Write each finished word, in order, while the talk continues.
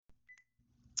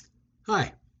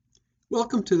Hi,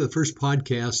 welcome to the first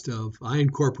podcast of I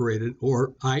Incorporated,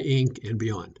 or I Inc. and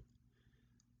beyond.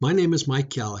 My name is Mike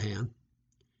Callahan,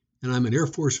 and I'm an Air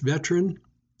Force veteran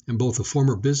and both a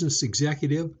former business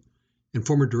executive and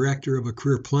former director of a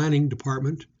career planning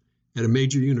department at a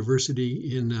major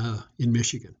university in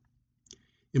Michigan.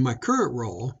 In my current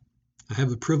role, I have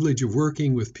the privilege of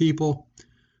working with people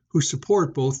who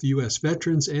support both U.S.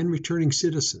 veterans and returning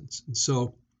citizens. And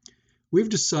so we've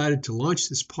decided to launch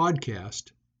this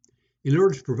podcast in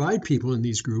order to provide people in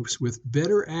these groups with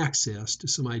better access to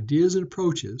some ideas and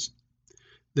approaches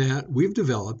that we've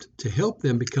developed to help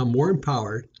them become more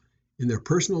empowered in their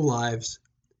personal lives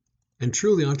and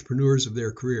truly entrepreneurs of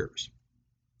their careers.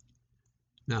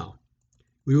 Now,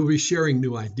 we will be sharing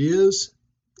new ideas,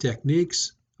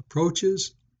 techniques,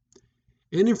 approaches,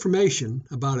 and information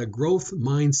about a growth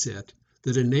mindset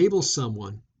that enables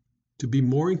someone to be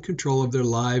more in control of their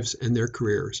lives and their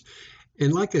careers.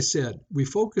 And like I said, we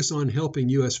focus on helping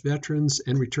U.S. veterans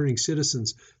and returning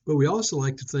citizens, but we also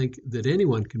like to think that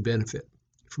anyone can benefit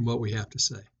from what we have to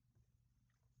say.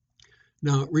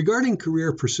 Now, regarding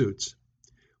career pursuits,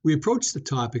 we approach the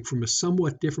topic from a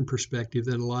somewhat different perspective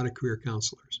than a lot of career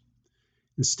counselors.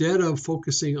 Instead of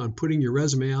focusing on putting your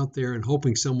resume out there and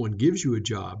hoping someone gives you a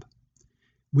job,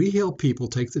 we help people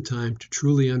take the time to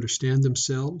truly understand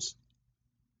themselves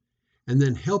and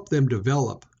then help them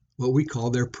develop what we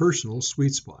call their personal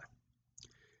sweet spot.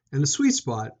 And the sweet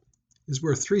spot is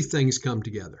where three things come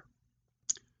together.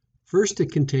 First,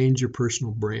 it contains your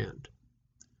personal brand.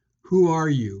 Who are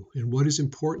you and what is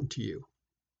important to you?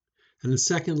 And then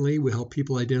secondly, we help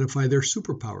people identify their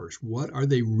superpowers. What are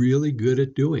they really good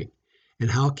at doing?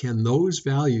 And how can those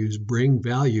values bring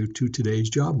value to today's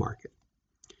job market?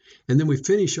 And then we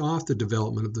finish off the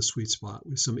development of the sweet spot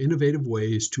with some innovative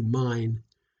ways to mine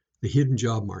the hidden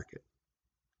job market.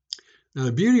 Now,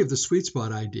 the beauty of the sweet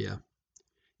spot idea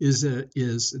is that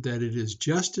it is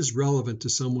just as relevant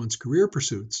to someone's career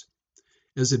pursuits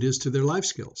as it is to their life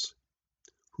skills.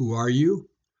 Who are you?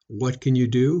 What can you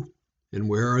do? And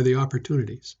where are the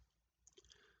opportunities?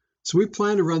 So we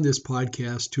plan to run this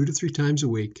podcast 2 to 3 times a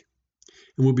week,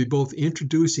 and we'll be both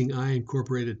introducing I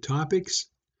Incorporated topics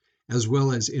as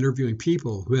well as interviewing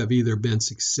people who have either been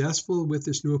successful with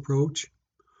this new approach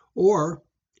or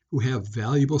who have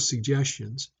valuable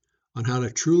suggestions on how to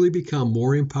truly become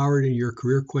more empowered in your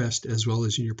career quest as well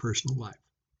as in your personal life.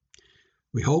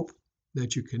 We hope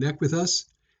that you connect with us,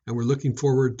 and we're looking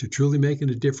forward to truly making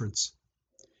a difference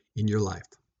in your life.